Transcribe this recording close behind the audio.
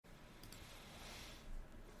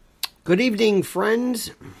Good evening, friends.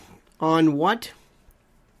 On what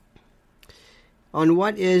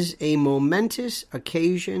is a momentous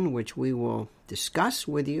occasion which we will discuss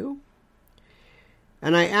with you.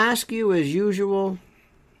 And I ask you, as usual,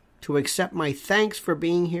 to accept my thanks for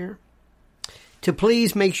being here. To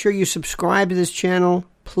please make sure you subscribe to this channel.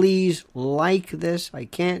 Please like this. I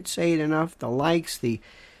can't say it enough. The likes, the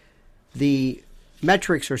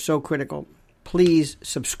metrics are so critical. Please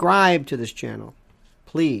subscribe to this channel.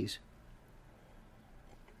 Please.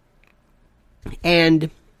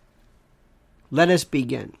 And let us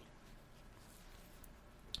begin.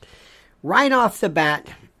 Right off the bat,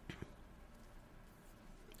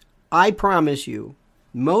 I promise you,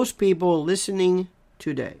 most people listening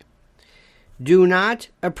today do not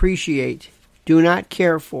appreciate, do not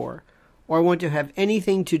care for, or want to have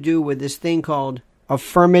anything to do with this thing called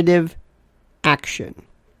affirmative action.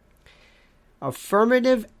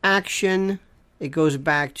 Affirmative action, it goes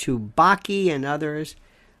back to Bakke and others.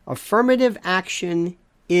 Affirmative action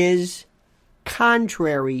is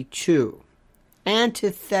contrary to,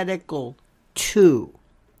 antithetical to,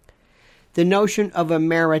 the notion of a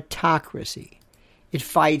meritocracy. It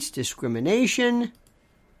fights discrimination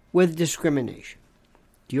with discrimination.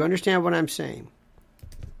 Do you understand what I'm saying?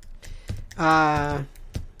 I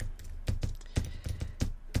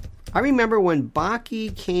remember when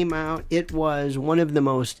Bakke came out, it was one of the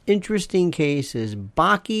most interesting cases.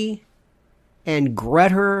 Bakke and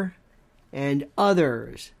Greta and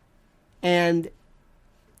others. And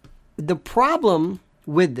the problem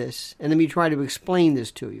with this, and let me try to explain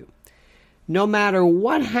this to you. No matter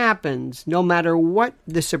what happens, no matter what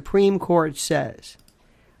the Supreme Court says,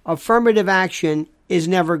 affirmative action is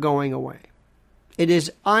never going away. It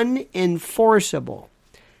is unenforceable.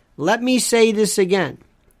 Let me say this again.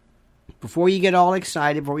 Before you get all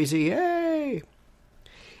excited, before you say, hey,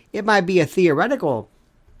 it might be a theoretical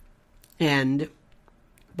end,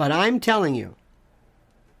 but I'm telling you,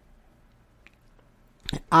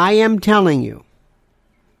 I am telling you,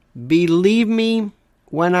 believe me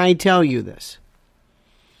when I tell you this,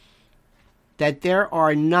 that there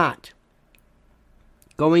are not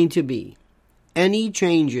going to be any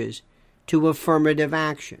changes to affirmative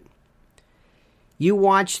action. You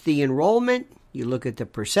watch the enrollment, you look at the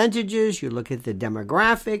percentages, you look at the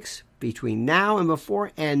demographics between now and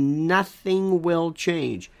before, and nothing will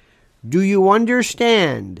change. Do you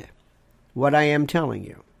understand what I am telling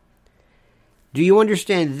you? Do you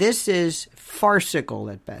understand this is farcical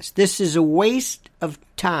at best? This is a waste of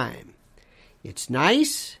time. It's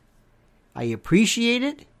nice. I appreciate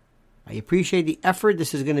it. I appreciate the effort.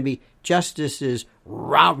 This is going to be Justice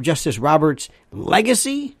Roberts'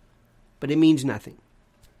 legacy, but it means nothing.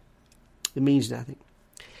 It means nothing.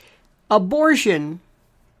 Abortion,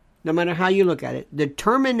 no matter how you look at it, the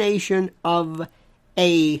termination of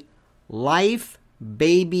a life,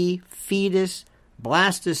 baby, fetus,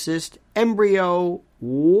 blastocyst, embryo,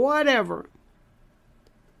 whatever,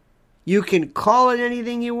 you can call it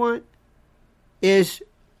anything you want, is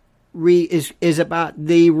about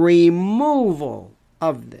the removal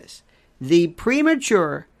of this. The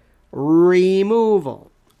premature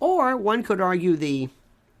removal. Or one could argue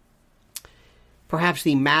perhaps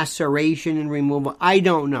the maceration and removal. I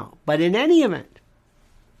don't know. But in any event,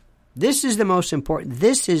 this is the most important.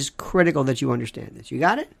 This is critical that you understand this. You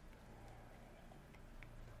got it?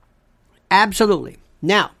 Absolutely.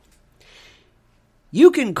 Now,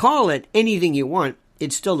 you can call it anything you want.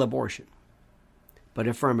 It's still abortion. But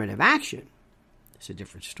affirmative action is a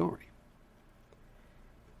different story.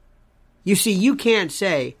 You see, you can't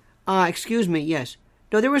say, excuse me, yes.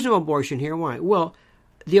 No, there was no abortion here. Why? Well,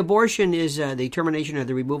 the abortion is the termination or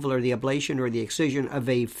the removal or the ablation or the excision of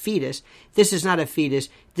a fetus. This is not a fetus.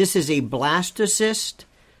 This is a blastocyst.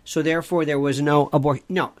 So therefore, there was no abortion.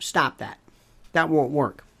 No, stop that. That won't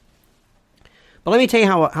work. But let me tell you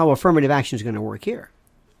how affirmative action is going to work here.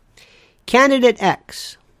 Candidate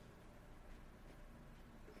X.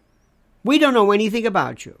 We don't know anything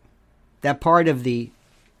about you. That part of the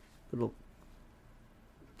little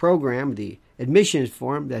program, the admissions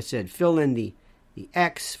form that said fill in the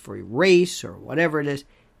X for race or whatever it is,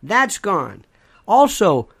 that's gone.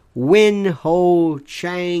 Also, Win Ho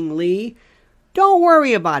Chang Lee, don't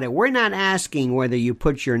worry about it. We're not asking whether you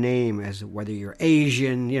put your name as whether you're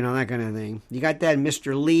Asian, that kind of thing. You got that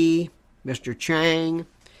Mr. Lee, Mr. Chang.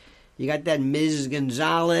 You got that Ms.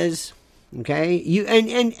 Gonzalez. Okay? You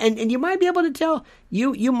and you might be able to tell.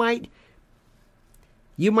 You might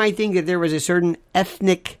think that there was a certain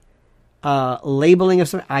ethnic labeling of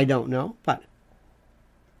something. I don't know, but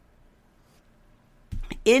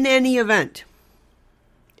in any event,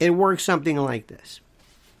 it works something like this.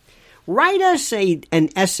 Write us an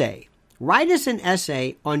essay Write us an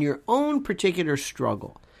essay on your own particular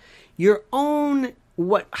struggle, your own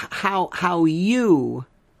how you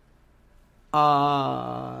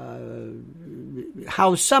how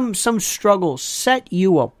some struggle set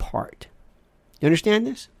you apart. You understand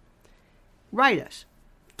this? Write us.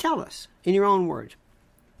 Tell us in your own words.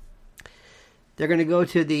 They're going to go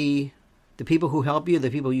to the people who help you,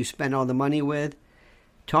 the people you spend all the money with.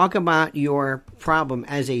 Talk about your problem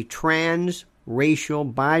as a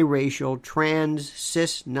transracial, biracial, trans,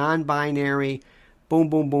 cis, non-binary, boom,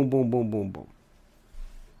 boom, boom, boom, boom, boom, boom.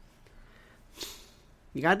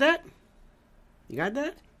 You got that? You got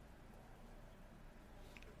that?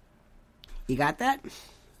 You got that?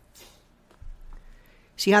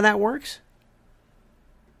 See how that works?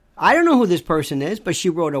 I don't know who this person is, but she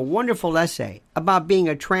wrote a wonderful essay about being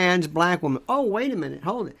a trans black woman. Oh, wait a minute.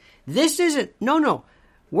 Hold it. This isn't... No.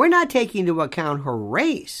 We're not taking into account her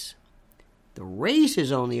race. The race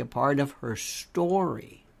is only a part of her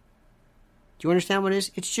story. Do you understand what it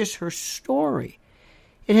is? It's just her story.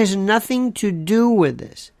 It has nothing to do with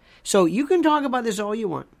this. So you can talk about this all you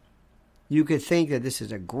want. You could think that this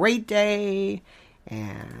is a great day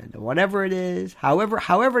and whatever it is,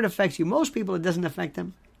 however it affects you. Most people, it doesn't affect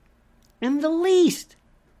them. In the least.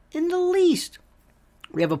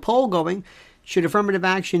 We have a poll going. Should affirmative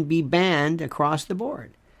action be banned across the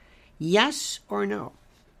board? Yes or no?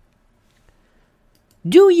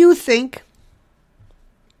 Do you think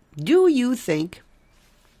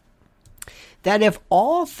that if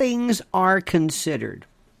all things are considered,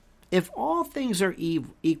 if all things are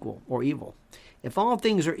equal, if all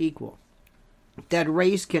things are equal, that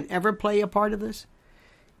race can ever play a part of this?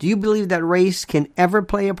 Do you believe that race can ever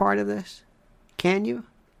play a part of this? Can you?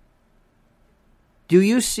 Do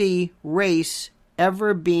you see race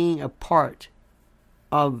ever being a part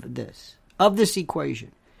of this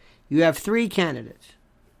equation? You have 3 candidates.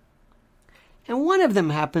 And one of them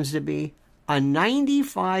happens to be a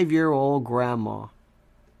 95-year-old grandma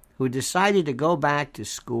who decided to go back to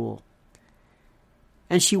school.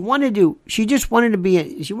 And she wanted to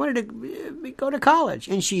go to college.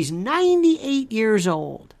 And she's 98 years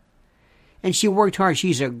old. And she worked hard.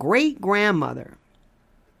 She's a great grandmother.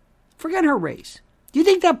 Forget her race. Do you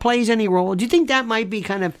think that plays any role? Do you think that might be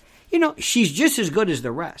kind of, she's just as good as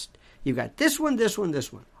the rest. You've got this one.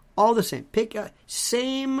 All the same. Pick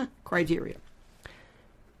same criteria.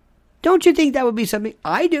 Don't you think that would be something?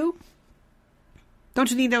 I do. Don't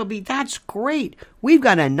you think that's great? We've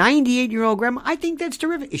got a 98-year-old grandma. I think that's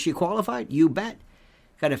terrific. Is she qualified? You bet.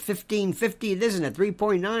 Got a 1550, this and a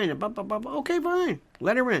 3.9. Okay, fine.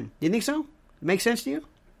 Let her in. Do you think so? Make sense to you?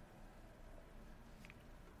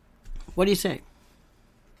 What do you say?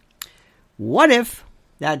 What if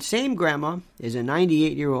that same grandma is a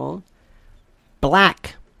 98-year-old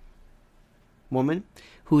black woman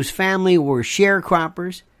whose family were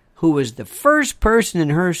sharecroppers, who was the first person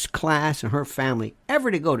in her class and her family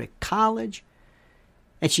ever to go to college,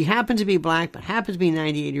 and she happens to be black but happens to be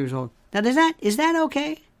 98 years old? Now, is that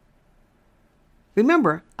okay?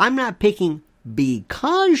 Remember, I'm not picking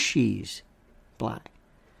because she's black.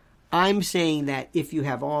 I'm saying that if you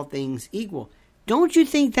have all things equal, don't you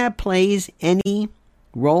think that plays any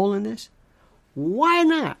role in this? Why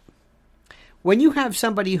not? When you have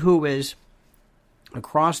somebody who is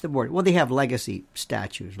across the board, well, they have legacy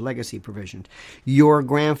statutes, legacy provisions. Your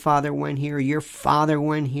grandfather went here, your father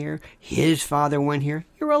went here, his father went here.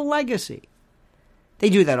 You're a legacy. They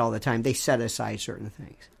do that all the time. They set aside certain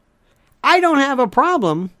things. I don't have a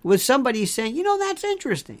problem with somebody saying, that's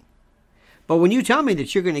interesting. But when you tell me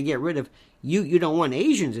that you're going to get rid of, you don't want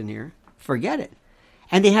Asians in here, forget it.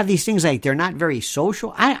 And they have these things like they're not very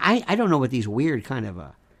social. I don't know what these weird kind of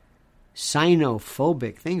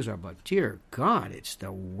xenophobic things are, but dear God, it's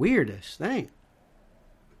the weirdest thing.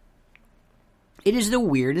 It is the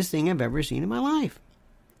weirdest thing I've ever seen in my life.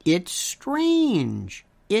 It's strange.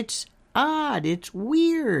 It's odd. It's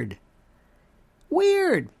weird.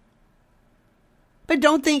 Weird. But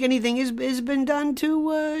don't think anything has been done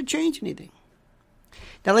to change anything.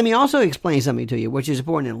 Now, let me also explain something to you, which is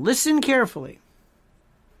important. And listen carefully.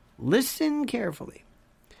 Listen carefully.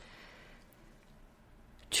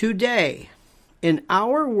 Today, in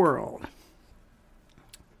our world,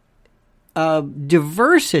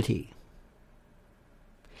 diversity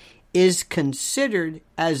is considered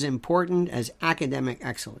as important as academic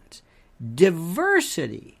excellence.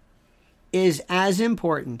 Diversity is as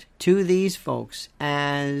important to these folks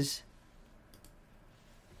as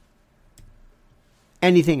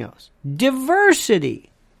anything else. Diversity.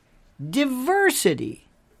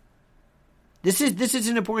 This is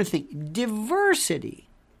an important thing. Diversity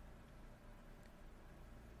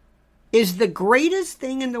is the greatest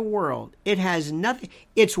thing in the world. It has nothing.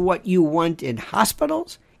 It's what you want in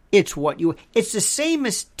hospitals. It's the same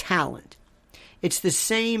as talent. It's the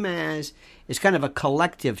same as, it's kind of a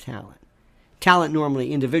collective talent. Talent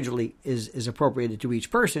normally individually is appropriated to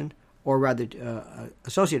each person, or rather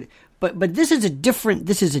associated. But this is a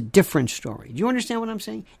different story. Do you understand what I'm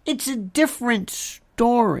saying? It's a different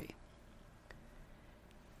story.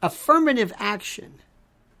 Affirmative action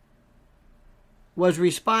was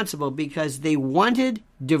responsible because they wanted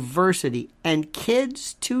diversity, and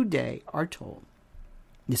kids today are told,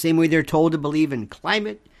 the same way they're told to believe in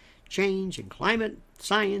climate change and climate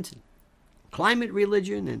science and climate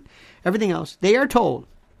religion and everything else, they are told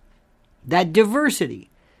that diversity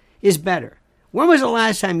is better. When was the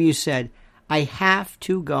last time you said, I have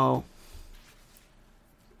to go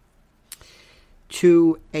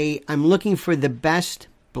to I'm looking for the best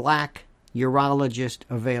black urologist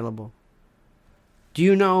available? Do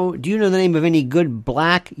you know the name of any good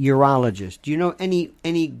black urologist? Do you know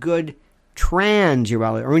any good trans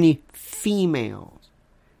urologist or any females?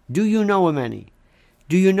 Do you know of any?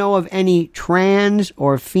 Do you know of any trans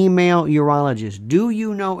or female urologists? Do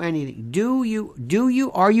you know anything?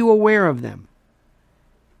 Are you aware of them?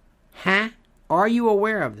 Huh? Are you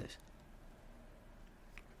aware of this?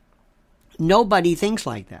 Nobody thinks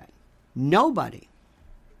like that. Nobody.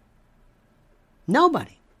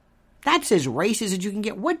 That's as racist as you can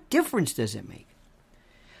get. What difference does it make?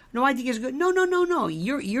 No, I think it's good. No.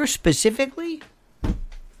 You're specifically.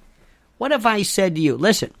 What if I said to you,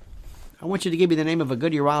 listen, I want you to give me the name of a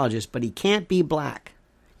good urologist, but he can't be black.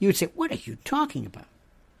 You would say, what are you talking about?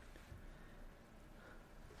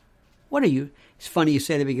 What are you? It's funny you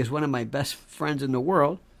say that because one of my best friends in the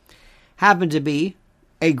world happened to be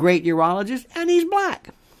a great urologist, and he's black.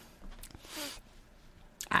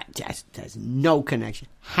 There's no connection.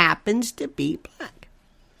 Happens to be black.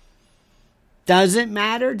 Doesn't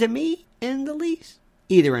matter to me in the least.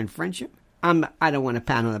 Either in friendship. I don't want to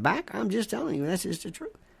pat on the back. I'm just telling you, that's just the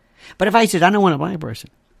truth. But if I said, I don't want a black person.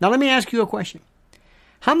 Now let me ask you a question.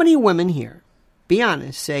 How many women here, be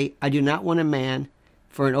honest, say, I do not want a man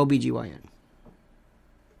for an OBGYN?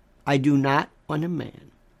 I do not want a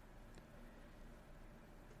man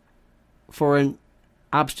for an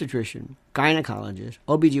obstetrician, gynecologist,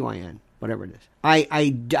 OBGYN, whatever it is. I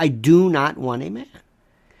do not want a man.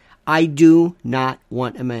 I do not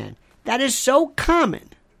want a man. That is so common.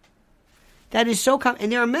 That is so common.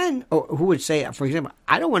 And there are men who would say, for example,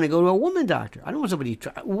 I don't want to go to a woman doctor. I don't want somebody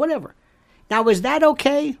to try, whatever. Now, is that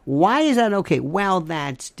okay? Why is that okay? Well,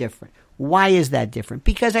 that's different. Why is that different?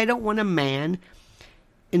 Because I don't want a man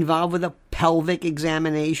involved with a pelvic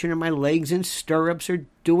examination or my legs in stirrups or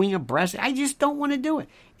doing a breast. I just don't want to do it.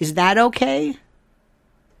 Is that okay?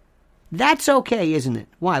 That's okay, isn't it?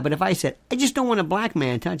 Why? But if I said, I just don't want a black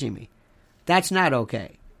man touching me, that's not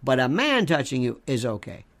okay. But a man touching you is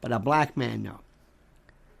okay. But a black man, no.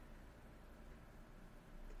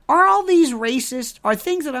 Are all these racist? Are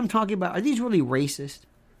things that I'm talking about, are these really racist?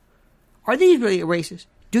 Are these really racist?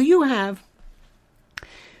 Do you have,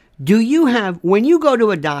 when you go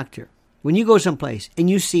to a doctor, when you go someplace and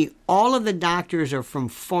you see all of the doctors are from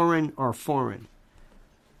foreign,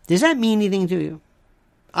 does that mean anything to you?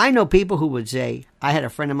 I know people who would say, I had a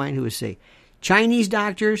friend of mine who would say, Chinese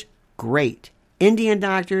doctors, great. Indian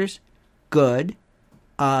doctors, good.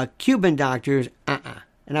 Cuban doctors,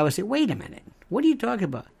 And I would say, wait a minute. What are you talking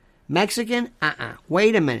about? Mexican,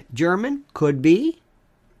 Wait a minute. German, could be.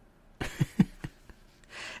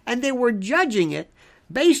 And they were judging it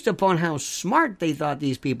based upon how smart they thought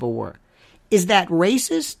these people were. Is that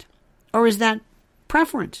racist or is that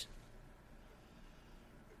preference?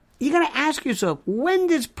 You got to ask yourself, when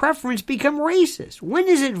does preference become racist? When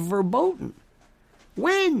is it verboten?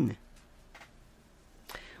 When?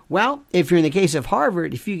 Well, if you're in the case of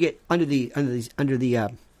Harvard, if you get under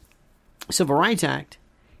the Civil Rights Act,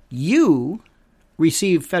 you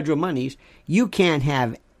receive federal monies. You can't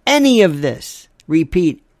have any of this.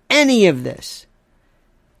 Repeat, any of this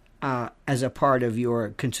as a part of your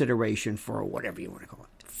consideration for whatever you want to call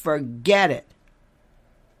it. Forget it.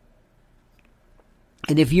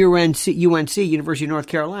 And if you're UNC, University of North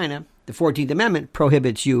Carolina, the 14th Amendment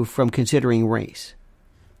prohibits you from considering race.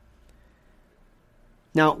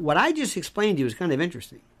 Now, what I just explained to you is kind of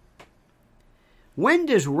interesting. When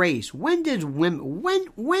does race, when does women,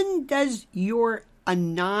 when does when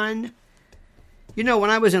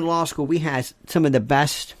I was in law school, we had some of the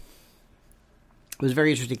best, it was a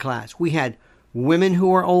very interesting class. We had women who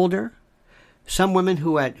were older, some women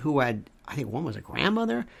who had, I think one was a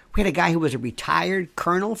grandmother. We had a guy who was a retired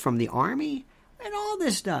colonel from the Army, and all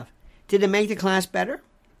this stuff. Did it make the class better?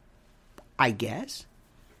 I guess.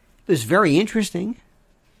 It was very interesting,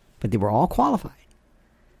 but they were all qualified.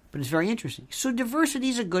 But it's very interesting. So diversity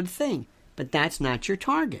is a good thing, but that's not your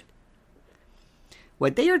target.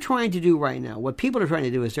 What they are trying to do right now, what people are trying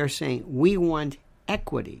to do is they're saying, we want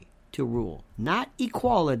equity to rule, not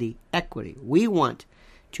equality, equity. We want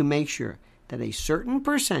to make sure that a certain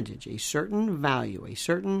percentage, a certain value, a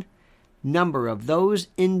certain number of those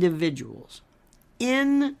individuals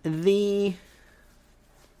in the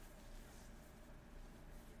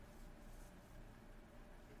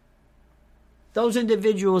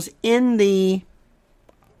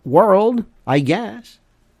world, I guess,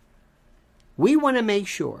 we want to make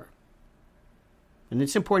sure, and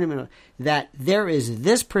it's important to know, that there is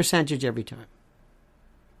this percentage every time.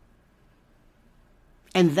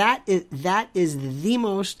 And that is the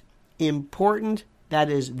most important, that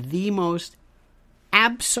is the most,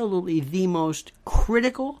 absolutely the most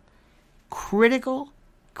critically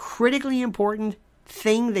important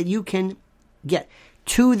thing that you can get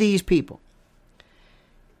to these people.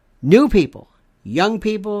 New people, young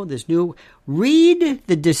people, read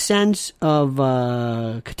the Descents of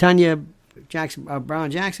Katanya Jackson,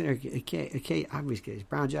 Brown Jackson, or I always get it,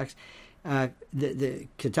 Brown Jackson, the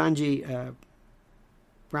Ketanji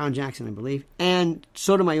Brown Jackson, I believe, and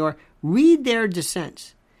Sotomayor. Read their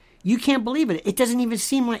dissents. You can't believe it. It doesn't even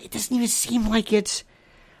seem like it's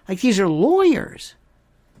like these are lawyers.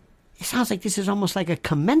 It sounds like this is almost like a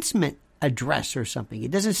commencement address or something.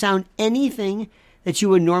 It doesn't sound anything that you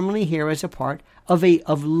would normally hear as a part of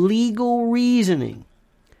legal reasoning.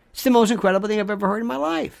 It's the most incredible thing I've ever heard in my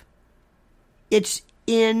life. It's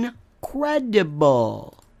incredible.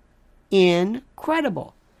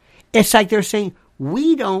 Incredible. It's like they're saying,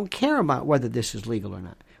 we don't care about whether this is legal or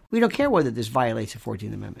not. We don't care whether this violates the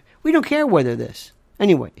 14th Amendment. We don't care whether this.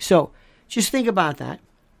 Anyway, so just think about that.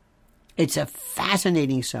 It's a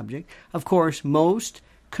fascinating subject. Of course, most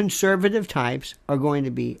conservative types are going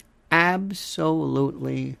to be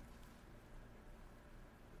absolutely,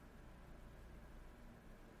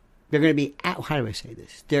 they're going to be, how do I say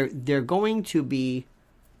this? They're going to be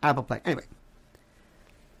apoplectic. Anyway,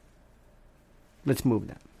 let's move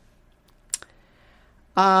that.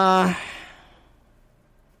 A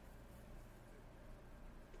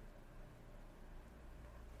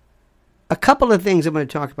couple of things I'm going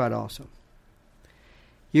to talk about also.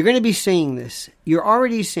 You're going to be seeing this. You're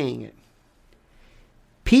already seeing it.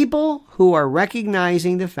 People who are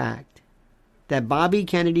recognizing the fact that Bobby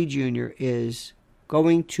Kennedy Jr. is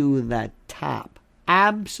going to the top,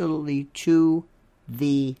 absolutely to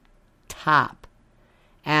the top,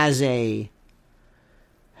 as a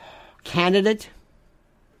candidate,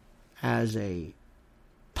 as a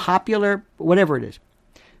popular, whatever it is.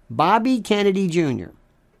 Bobby Kennedy Jr.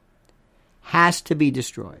 has to be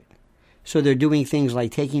destroyed. So they're doing things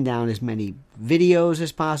like taking down as many videos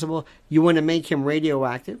as possible. You want to make him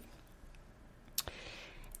radioactive.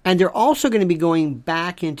 And they're also going to be going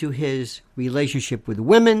back into his relationship with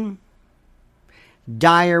women,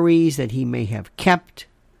 diaries that he may have kept,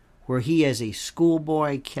 where he as a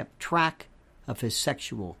schoolboy kept track of his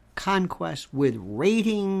sexual conquest with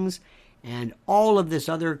ratings and all of this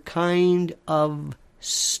other kind of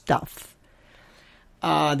stuff.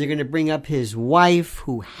 They're going to bring up his wife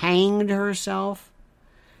who hanged herself,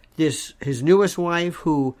 his newest wife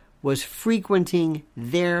who was frequenting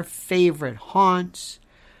their favorite haunts,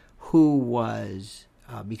 who was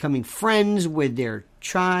becoming friends with their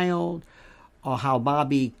child, or how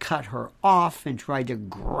Bobby cut her off and tried to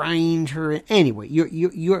grind her. Anyway,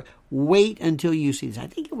 you're wait until you see this. I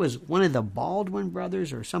think it was one of the Baldwin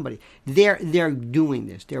brothers or somebody. They're doing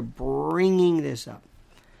this. They're bringing this up.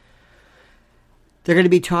 They're going to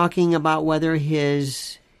be talking about whether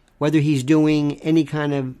he's doing any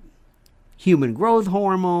kind of human growth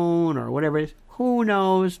hormone or whatever it is. Who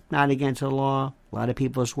knows? Not against the law. A lot of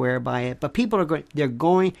people swear by it. But people are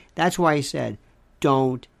going, that's why I said,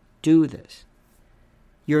 don't do this.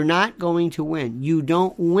 You're not going to win. You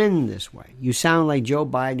don't win this way. You sound like Joe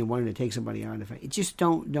Biden who wanted to take somebody out. Just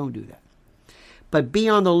don't do that. But be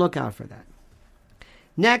on the lookout for that.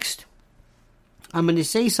 Next, I'm going to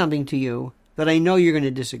say something to you that I know you're going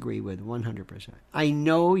to disagree with 100%. I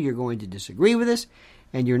know you're going to disagree with this,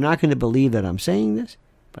 and you're not going to believe that I'm saying this,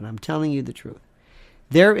 but I'm telling you the truth.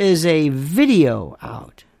 There is a video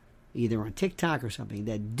out, either on TikTok or something,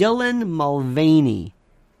 that Dylan Mulvaney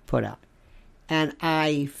put out. And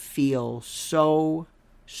I feel so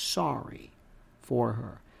sorry for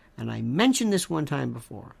her. And I mentioned this one time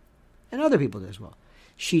before, and other people did as well.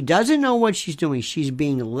 She doesn't know what she's doing. She's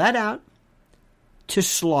being led out to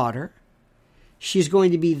slaughter. She's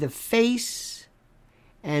going to be the face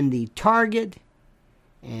and the target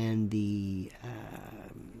and the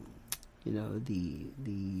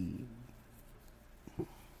the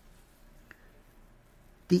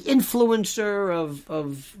influencer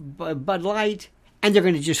of Bud Light, and they're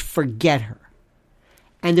going to just forget her.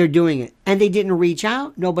 And they're doing it. And they didn't reach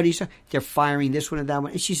out. Nobody saw. They're firing this one and that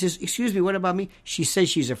one. And she says, excuse me, what about me? She says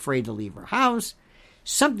she's afraid to leave her house.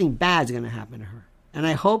 Something bad's going to happen to her. And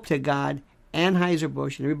I hope to God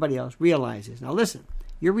Anheuser-Busch and everybody else realizes. Now listen,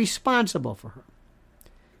 you're responsible for her.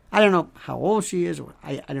 I don't know how old she is. Or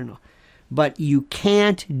I don't know. But you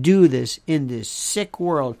can't do this in this sick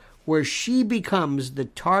world where she becomes the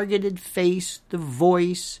targeted face, the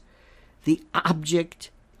voice, the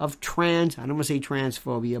object of I don't want to say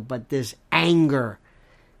transphobia, but this anger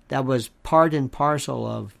that was part and parcel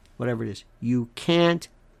of whatever it is. You can't,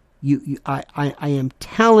 I am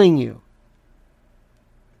telling you,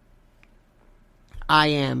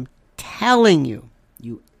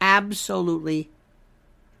 you absolutely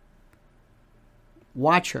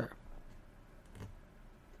watch her.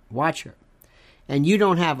 Watch her. And you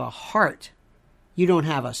don't have a heart. You don't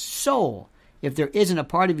have a soul if there isn't a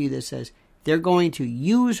part of you that says they're going to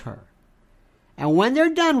use her. And when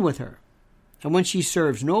they're done with her, and when she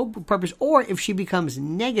serves no purpose, or if she becomes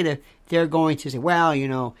negative, they're going to say,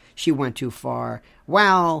 well, she went too far.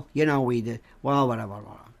 Well, we did. Well, whatever.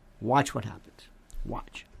 Watch what happens.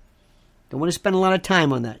 Watch. Don't want to spend a lot of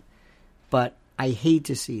time on that. But I hate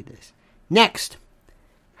to see this. Next,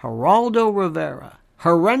 Geraldo Rivera.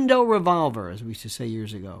 Horrendo Revolver, as we used to say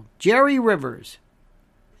years ago. Jerry Rivers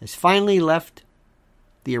has finally left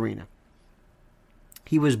the arena.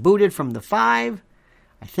 He was booted from the 5,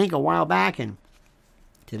 I think a while back, and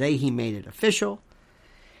today he made it official.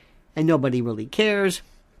 And nobody really cares.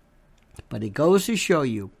 But it goes to show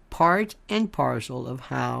you part and parcel of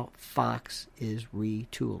how Fox is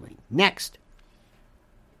retooling. Next,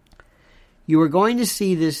 you are going to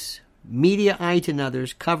see this Mediaite and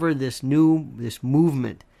others cover this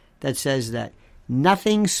movement that says that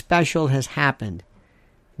nothing special has happened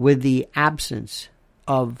with the absence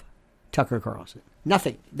of Tucker Carlson.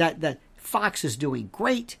 Nothing. That Fox is doing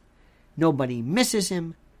great. Nobody misses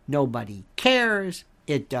him. Nobody cares.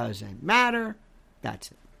 It doesn't matter.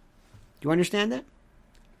 That's it. Do you understand that?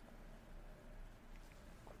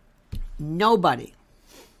 Nobody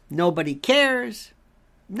cares.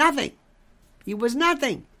 Nothing. He was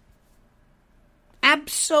nothing.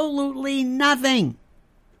 Absolutely nothing.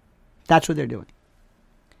 That's what they're doing.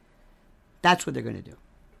 That's what they're going to do.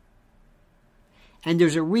 And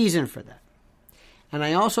there's a reason for that. And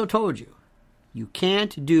I also told you, you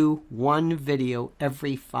can't do one video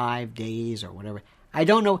every 5 days or whatever. I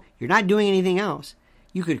don't know. You're not doing anything else.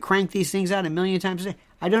 You could crank these things out a million times a day.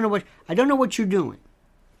 I don't know what you're doing.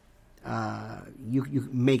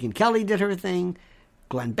 Megyn Kelly did her thing.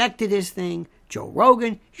 Glenn Beck did his thing. Joe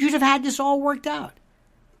Rogan. You should have had this all worked out.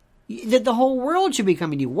 The whole world should be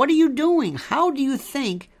coming to you. What are you doing? How do you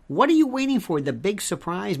think? What are you waiting for? The big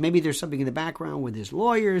surprise? Maybe there's something in the background with his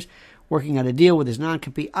lawyers working out a deal with his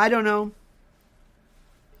non-compete. I don't know.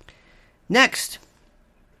 Next,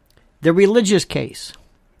 the religious case.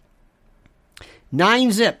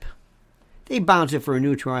 9-zip. They bounced it for a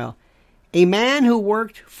new trial. A man who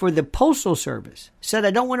worked for the Postal Service said,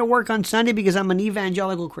 I don't want to work on Sunday because I'm an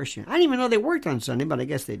evangelical Christian. I didn't even know they worked on Sunday, but I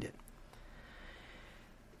guess they did.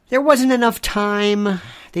 There wasn't enough time.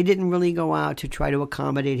 They didn't really go out to try to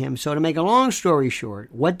accommodate him. So to make a long story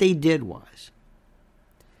short, what they did was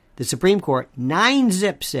the Supreme Court,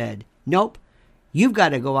 9-zip, said, nope, you've got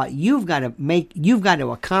to go out. You've got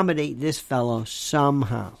to accommodate this fellow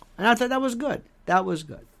somehow. And I thought that was good. That was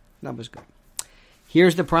good.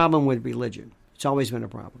 Here's the problem with religion. It's always been a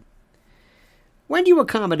problem. When do you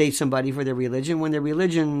accommodate somebody for their religion? When their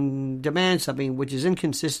religion demands something which is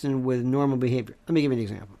inconsistent with normal behavior. Let me give you an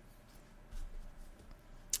example.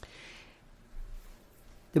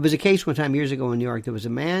 There was a case one time years ago in New York. There was a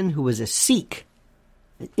man who was a Sikh,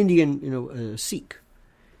 an Indian, Sikh,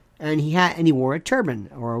 and he wore a turban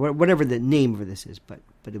or whatever the name of this is, but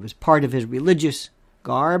it was part of his religious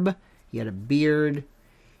garb. He had a beard,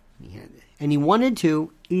 and he wanted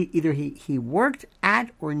to either he worked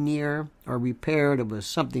at or near or repaired. It was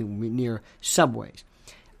something near subways.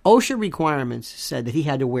 OSHA requirements said that he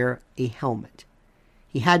had to wear a helmet.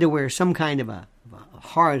 He had to wear some kind of a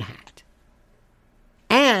hard hat.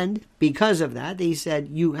 And because of that, they said,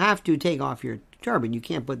 you have to take off your turban. You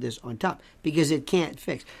can't put this on top because it can't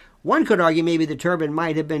fix. One could argue maybe the turban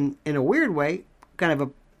might have been, in a weird way, kind of a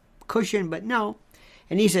cushion, but no.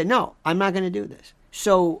 And he said, no, I'm not going to do this.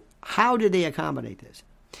 So how did they accommodate this?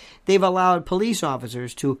 They've allowed police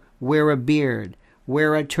officers to wear a beard,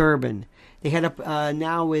 wear a turban. They had up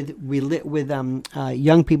now with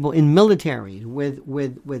young people in military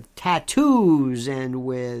with tattoos and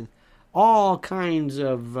with all kinds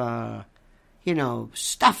of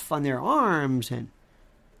stuff on their arms, and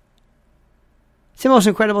it's the most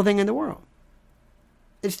incredible thing in the world.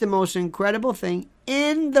 It's the most incredible thing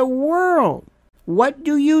in the world. What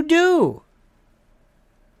do you do?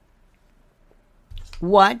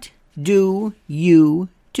 What do you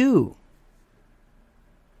do?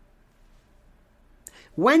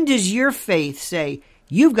 When does your faith say,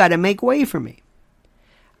 you've got to make way for me?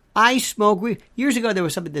 I smoke weed. Years ago, there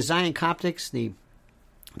was something, the Zion Coptics, they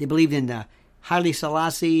believed in the Haile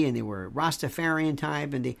Selassie, and they were Rastafarian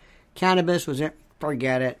type, and the cannabis was it.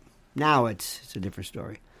 Forget it. Now it's a different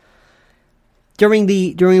story.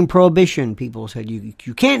 During Prohibition, people said you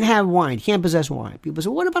can't have wine, you can't possess wine. People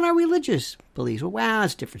said, what about our religious beliefs? Well,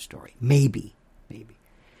 it's a different story. Maybe.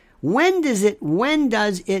 When does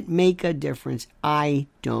it make a difference? I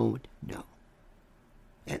don't know.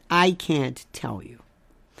 And I can't tell you.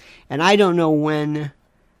 And I don't know when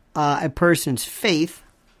a person's faith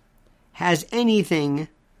has anything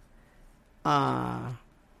to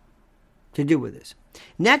do with this.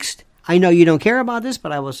 Next, I know you don't care about this,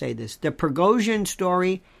 but I will say this. The Prigozhin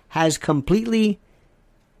story has completely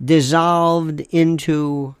dissolved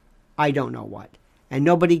into I don't know what. And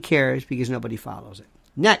nobody cares because nobody follows it.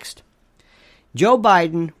 Next, Joe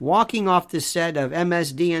Biden walking off the set of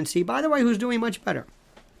MSDNC, by the way, who's doing much better.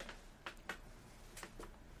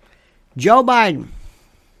 Joe Biden,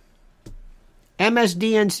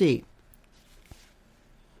 MSDNC,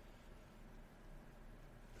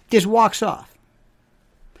 just walks off.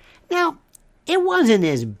 Now, it wasn't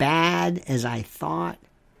as bad as I thought.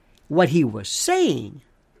 What he was saying,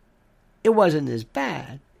 it wasn't as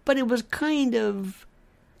bad, but it was kind of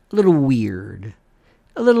a little weird,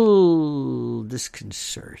 a little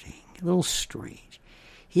disconcerting, a little strange.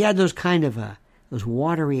 He had those kind of those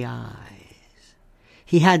watery eyes.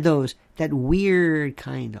 He had that weird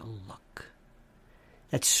kind of look,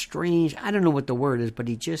 that strange. I don't know what the word is, but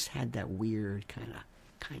he just had that weird kind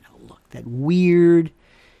of look, that weird,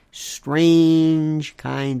 strange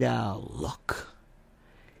kind of look,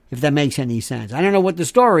 if that makes any sense. I don't know what the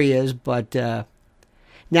story is, but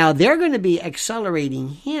now they're going to be accelerating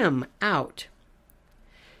him out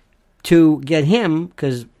to get him,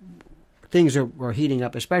 because things are heating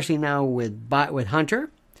up, especially now with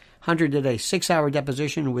Hunter. Hunter did a 6-hour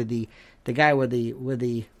deposition with the guy with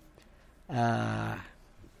the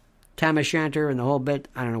tam o' shanter and the whole bit.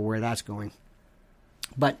 I don't know where that's going,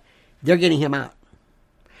 but they're getting him out.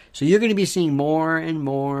 So you're going to be seeing more and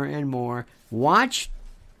more and more. Watch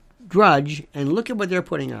Drudge and look at what they're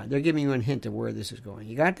putting on. They're giving you a hint of where this is going.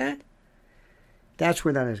 You got that? That's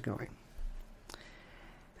where that is going.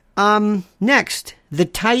 Next, the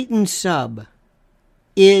Titan sub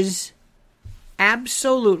is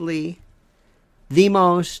absolutely the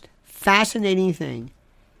most fascinating thing.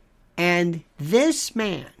 And this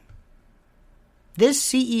man, this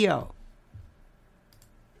CEO,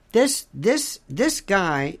 this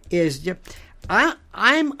guy is.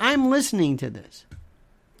 I'm listening to this.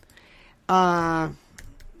 I'm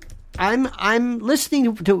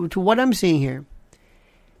listening to what I'm seeing here,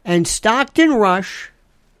 and Stockton Rush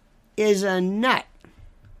is a nut.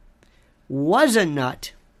 Was a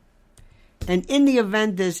nut, and in the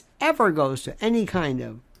event this ever goes to any kind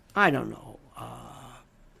of, I don't know,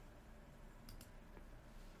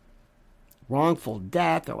 wrongful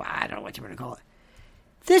death, or I don't know what you want to call it.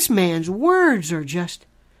 This man's words are just,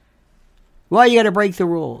 well, you got to break the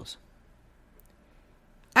rules.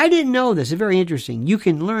 I didn't know this. It's very interesting. You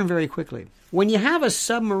can learn very quickly. When you have a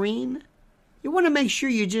submarine, you want to make sure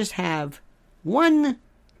you just have one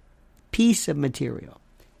piece of material.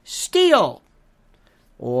 Steel,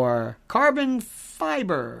 or carbon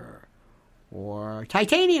fiber, or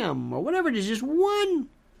titanium, or whatever it is, just one.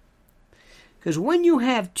 Because when you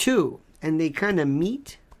have two, and they kind of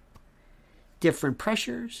meet, different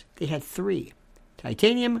pressures, they had 3.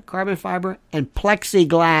 Titanium, carbon fiber, and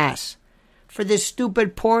plexiglass for this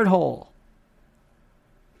stupid porthole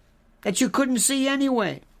that you couldn't see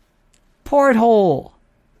anyway. Porthole.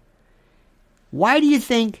 Why do you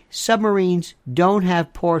think submarines don't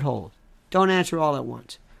have portholes? Don't answer all at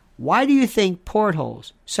once. Why do you think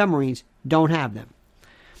portholes, submarines, don't have them?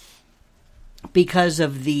 Because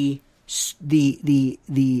of the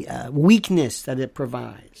weakness that it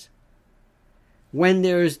provides. When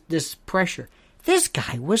there's this pressure. This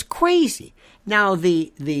guy was crazy. Now,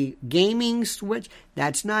 the gaming switch,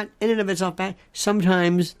 that's not in and of itself bad.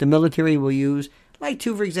 Sometimes the military will use, like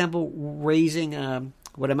for example, raising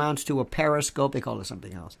what amounts to a periscope. They call it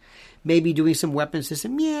something else. Maybe doing some weapon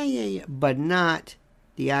system. Yeah. But not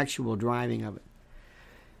the actual driving of it.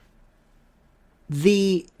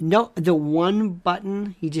 The one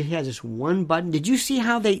button, he just has this one button. Did you see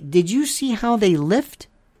how they lift?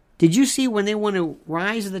 Did you see when they want to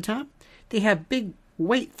rise to the top? They have big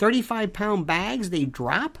weight, 35-pound bags they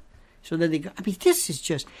drop so that they go. I mean, this is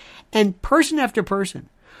just, and person after person.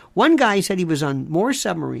 One guy said he was on more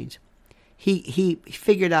submarines. He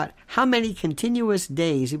figured out how many continuous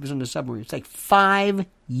days he was on the submarine. It's like 5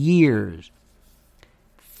 years.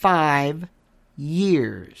 5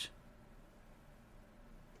 years.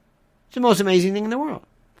 It's the most amazing thing in the world.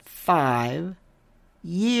 5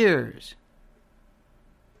 years.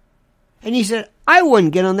 And he said, I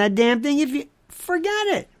wouldn't get on that damn thing if you... Forget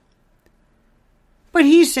it. But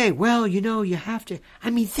he's saying, well, you have to... I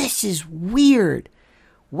mean, this is weird.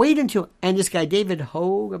 Wait until... And this guy, David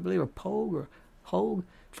Hogue, I believe, or Pogue, or Hogue,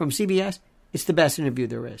 from CBS, it's the best interview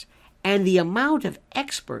there is. And the amount of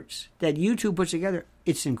experts that YouTube puts together,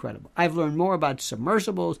 it's incredible. I've learned more about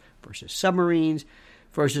submersibles versus submarines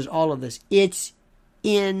versus all of this. It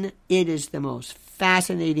is the most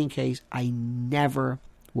fascinating case I never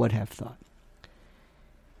would have thought.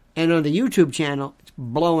 And on the YouTube channel, it's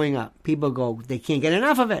blowing up. People go, they can't get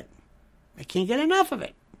enough of it. They can't get enough of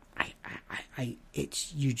it.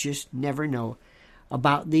 You just never know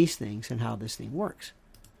about these things and how this thing works.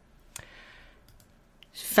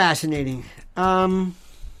 It's fascinating. Some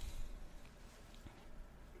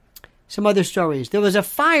other stories. There was a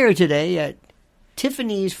fire today at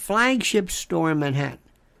Tiffany's flagship store in Manhattan.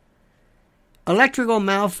 Electrical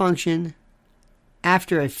malfunction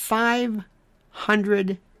after a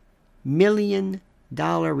 $500 million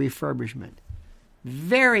refurbishment.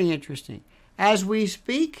 Very interesting. As we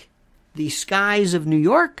speak, the skies of New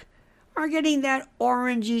York are getting that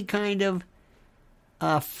orangey kind of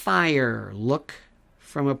fire look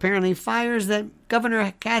from apparently fires that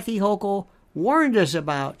Governor Kathy Hochul warned us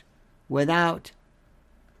about without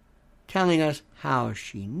telling us how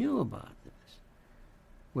she knew about this,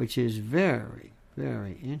 which is very,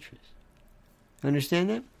 very interesting. Understand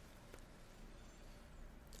that?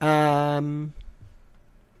 I'm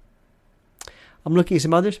looking at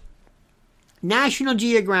some others. National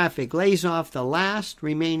Geographic lays off the last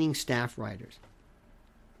remaining staff writers.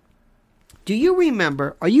 Do you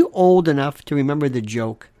remember, are you old enough to remember the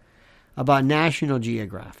joke about National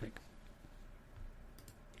Geographic?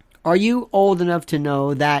 Are you old enough to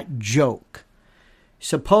know that joke?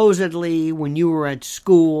 Supposedly, when you were at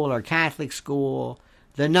school or Catholic school,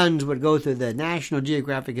 the nuns would go through the National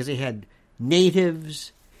Geographic because they had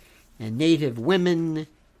natives and native women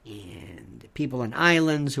and people on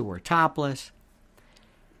islands who were topless.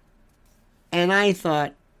 And I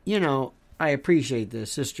thought, I appreciate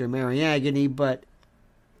this, Sister Mary Agony, but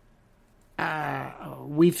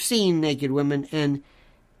we've seen naked women and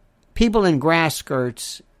people in grass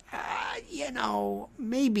skirts.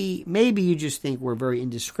 Maybe you just think we're very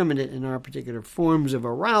indiscriminate in our particular forms of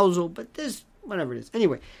arousal, but this, whatever it is.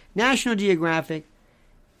 Anyway, National Geographic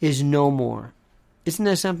is no more. Isn't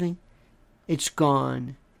that something? It's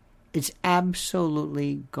gone. It's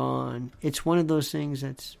absolutely gone. It's one of those things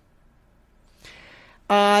that's...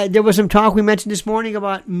 there was some talk we mentioned this morning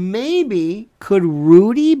about maybe could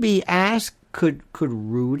Rudy be asked, could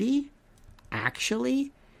Rudy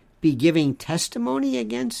actually be giving testimony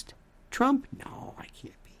against Trump? No, I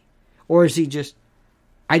can't be. Or is he just,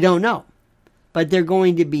 I don't know. But they're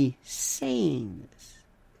going to be saying this.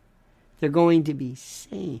 They're going to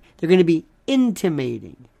be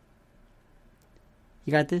intimating.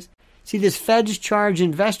 You got this? See, this feds charge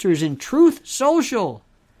investors in Truth Social,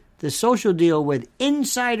 the social deal with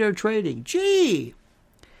insider trading. Gee,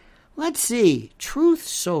 let's see. Truth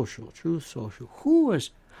Social. Who was,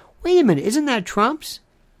 wait a minute, isn't that Trump's?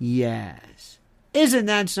 Yes. Isn't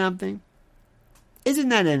that something? Isn't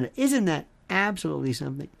that absolutely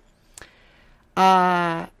something?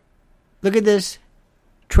 Look at this.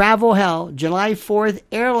 Travel hell. July 4th,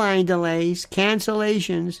 airline delays,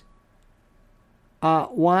 cancellations.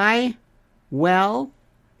 Why? Well,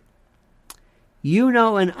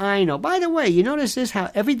 and I know. By the way, you notice how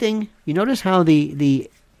the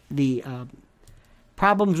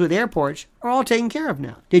problems with airports are all taken care of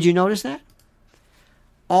now. Did you notice that?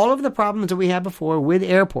 All of the problems that we had before with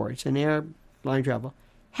airports and airline travel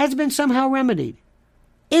has been somehow remedied.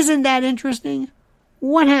 Isn't that interesting?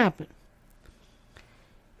 What happened?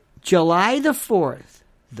 July the 4th,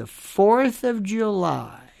 the 4th of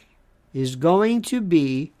July, is going to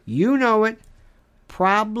be,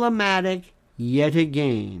 problematic yet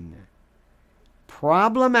again.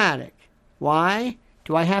 Problematic. Why?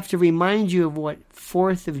 Do I have to remind you of what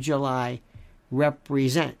 4th of July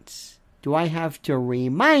represents? Do I have to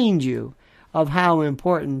remind you of how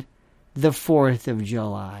important the 4th of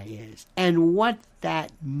July is and what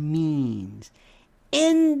that means?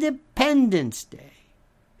 Independence Day.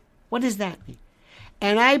 What does that mean?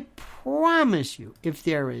 And I promise you, if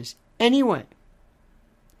there is any way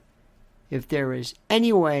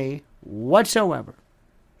whatsoever,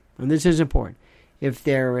 and this is important, if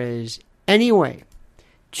there is any way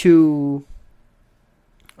to,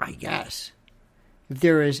 if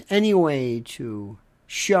there is any way to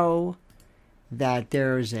show that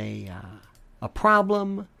there's a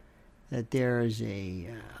problem, that there's a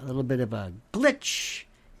little bit of a glitch,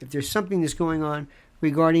 if there's something that's going on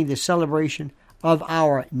regarding the celebration of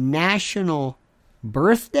our national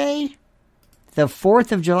birthday, the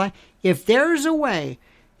 4th of July, if there's a way,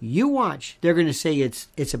 you watch, they're going to say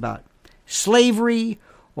it's about slavery,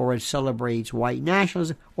 or it celebrates white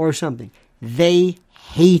nationalism, or something. They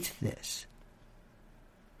hate this.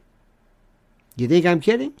 You think I'm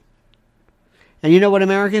kidding? And you know what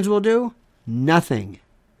Americans will do? Nothing.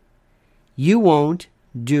 You won't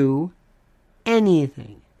do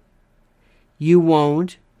anything. You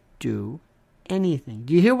won't do anything.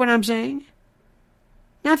 Do you hear what I'm saying?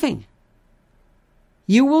 Nothing.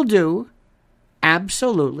 You will do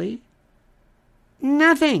absolutely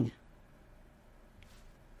nothing.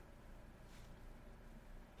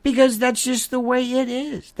 Because that's just the way it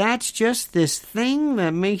is. That's just this thing that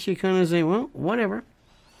makes you kind of say, well, whatever.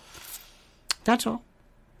 That's all.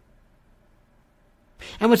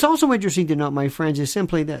 And what's also interesting to note, my friends, is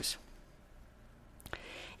simply this.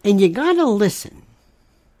 And you gotta listen.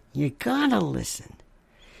 You gotta listen.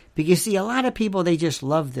 Because, see, a lot of people, they just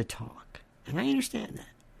love the talk. And I understand that.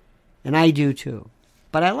 And I do too.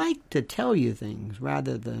 But I like to tell you things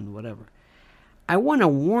rather than whatever. I want to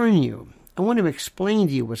warn you. I want to explain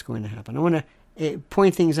to you what's going to happen. I want to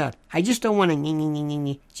point things out. I just don't want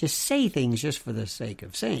to just say things just for the sake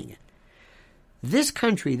of saying it. This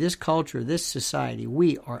country, this culture, this society,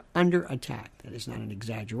 we are under attack. That is not an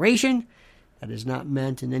exaggeration. That is not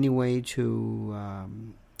meant in any way to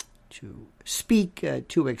speak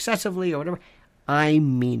too excessively or whatever. I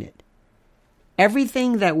mean it.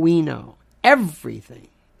 Everything that we know, everything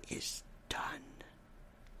is done.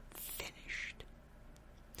 Finished.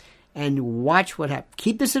 And watch what happens.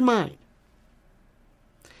 Keep this in mind.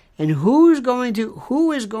 And who is going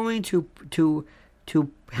to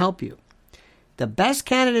help you? The best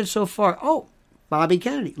candidate so far, Bobby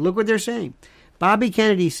Kennedy. Look what they're saying. Bobby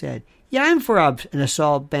Kennedy said, yeah, I'm for an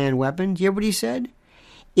assault ban weapon. Do you hear what he said?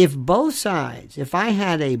 If both sides, if I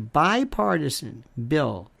had a bipartisan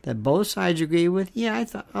bill that both sides agree with, yeah, I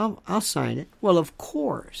thought, I'll sign it. Well, of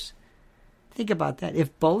course. Think about that.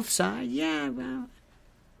 If both sides, yeah, well.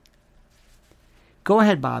 Go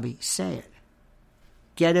ahead, Bobby. Say it.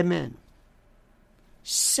 Get him in.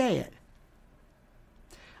 Say it.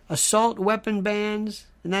 Assault weapon bans,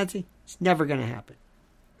 and that's it. It's never going to happen.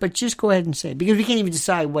 But just go ahead and say it, because we can't even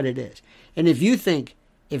decide what it is. And if you think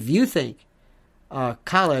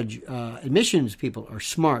college admissions people are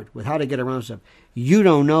smart with how to get around stuff, you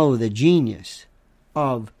don't know the genius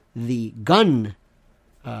of the gun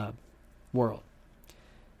world.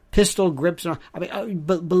 Pistol grips.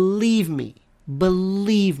 But believe me,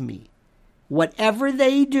 whatever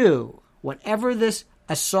they do, whatever this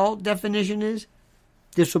assault definition is,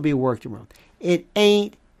 this will be worked around. It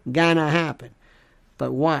ain't gonna happen.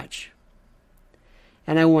 But watch.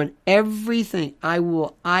 And I want everything. I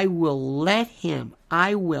will let him.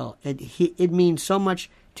 I will. It means so much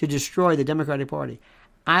to destroy the Democratic Party.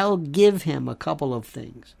 I'll give him a couple of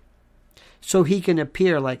things so he can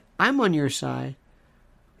appear like, I'm on your side.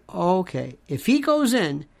 Okay. If he goes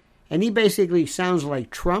in and he basically sounds like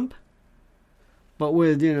Trump, but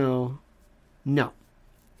with, no.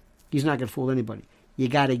 He's not going to fool anybody. You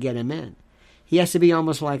got to get him in. He has to be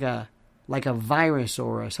almost like a virus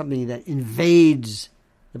or something that invades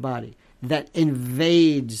the body, that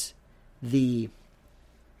invades the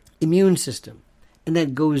immune system, and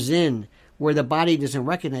that goes in where the body doesn't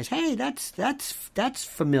recognize, hey, that's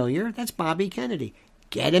familiar. That's Bobby Kennedy.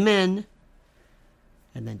 Get him in,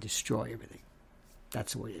 and then destroy everything.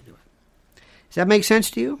 That's the way to do it. Does that make sense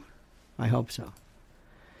to you? I hope so.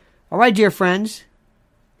 All right, dear friends.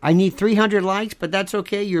 I need 300 likes, but that's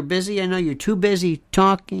okay. You're busy. I know you're too busy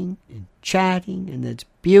talking and chatting, and that's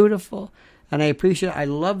beautiful. And I appreciate it. I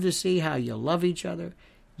love to see how you love each other.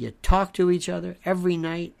 You talk to each other every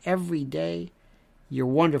night, every day. You're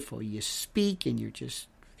wonderful. You speak, and you're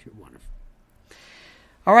wonderful.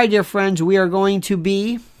 All right, dear friends, we are going to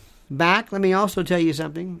be back. Let me also tell you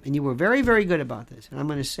something, and you were very, very good about this, and I'm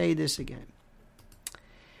going to say this again.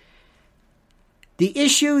 The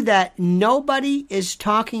issue that nobody is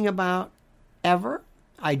talking about ever,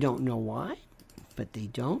 I don't know why, but they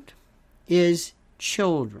don't, is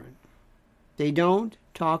children. They don't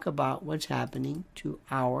talk about what's happening to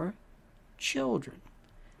our children.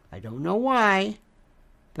 I don't know why,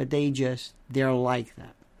 but they're like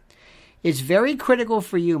that. It's very critical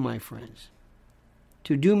for you, my friends,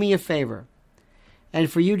 to do me a favor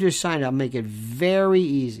and for you to sign up. Make it very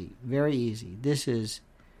easy, very easy. This is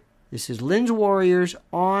Lynn's Warriors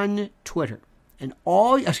on Twitter and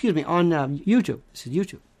on YouTube. This is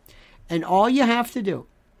YouTube. And all you have to do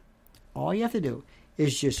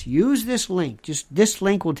is just use this link. Just this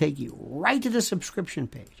link will take you right to the subscription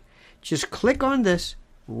page. Just click on this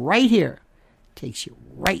right here. Takes you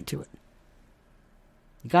right to it.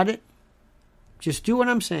 You got it? Just do what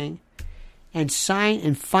I'm saying and sign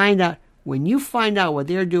and find out. When you find out what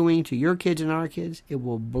they're doing to your kids and our kids, it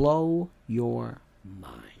will blow your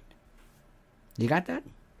mind. You got that?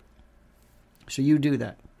 So you do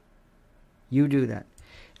that. You do that.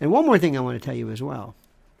 And one more thing I want to tell you as well,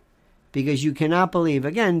 because you cannot believe,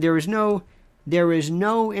 again, there is no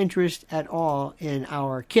interest at all in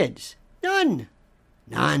our kids. None.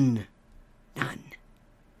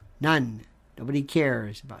 Nobody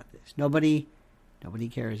cares about this. Nobody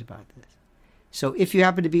cares about this. So if you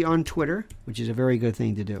happen to be on Twitter, which is a very good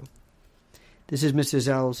thing to do, this is Mrs.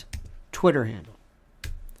 L's Twitter handle.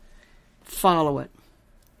 Follow it.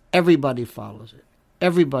 Everybody follows it.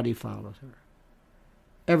 Everybody follows her.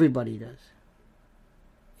 Everybody does.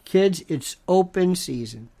 Kids, it's open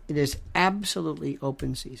season. It is absolutely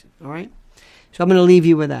open season. All right? So I'm going to leave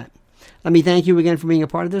you with that. Let me thank you again for being a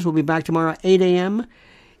part of this. We'll be back tomorrow at 8 a.m.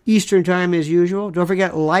 Eastern Time as usual. Don't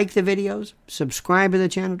forget, like the videos. Subscribe to the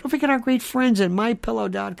channel. Don't forget our great friends at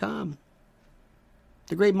MyPillow.com.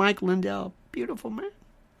 The great Mike Lindell. Beautiful man.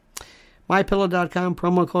 MyPillow.com.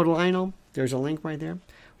 Promo code Lionel. There's a link right there.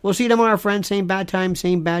 We'll see you tomorrow, friends. Same bad time,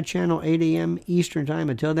 same bad channel, 8 a.m. Eastern Time.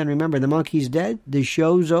 Until then, remember, the monkey's dead. The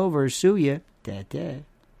show's over. Sue ya. Da-da.